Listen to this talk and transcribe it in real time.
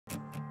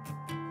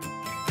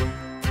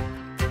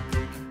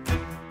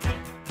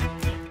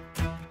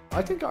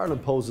I think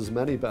Ireland poses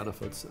many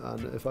benefits,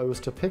 and if I was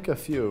to pick a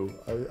few,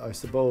 I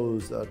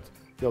suppose that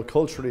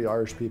culturally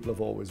Irish people have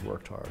always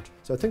worked hard.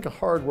 So I think a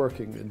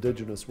hard-working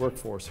Indigenous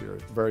workforce here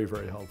is very,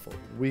 very helpful.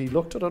 We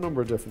looked at a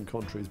number of different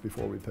countries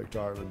before we picked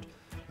Ireland,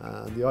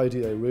 and the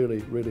IDA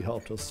really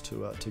helped us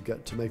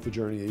to make the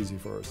journey easy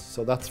for us.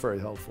 So that's very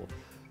helpful.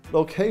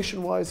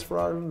 Location-wise for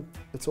Ireland,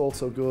 it's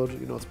also good.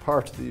 It's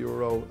part of the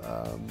Euro.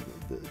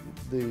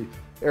 The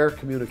air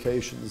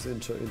communications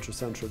into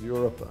Central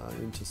Europe,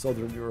 into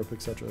Southern Europe,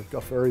 etc.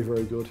 got very,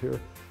 very good here.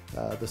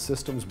 The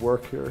systems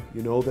work here.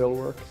 They'll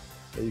work.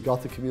 You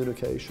got the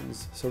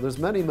communications. So there's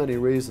many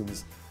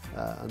reasons,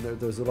 and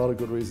there's a lot of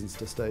good reasons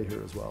to stay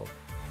here as well.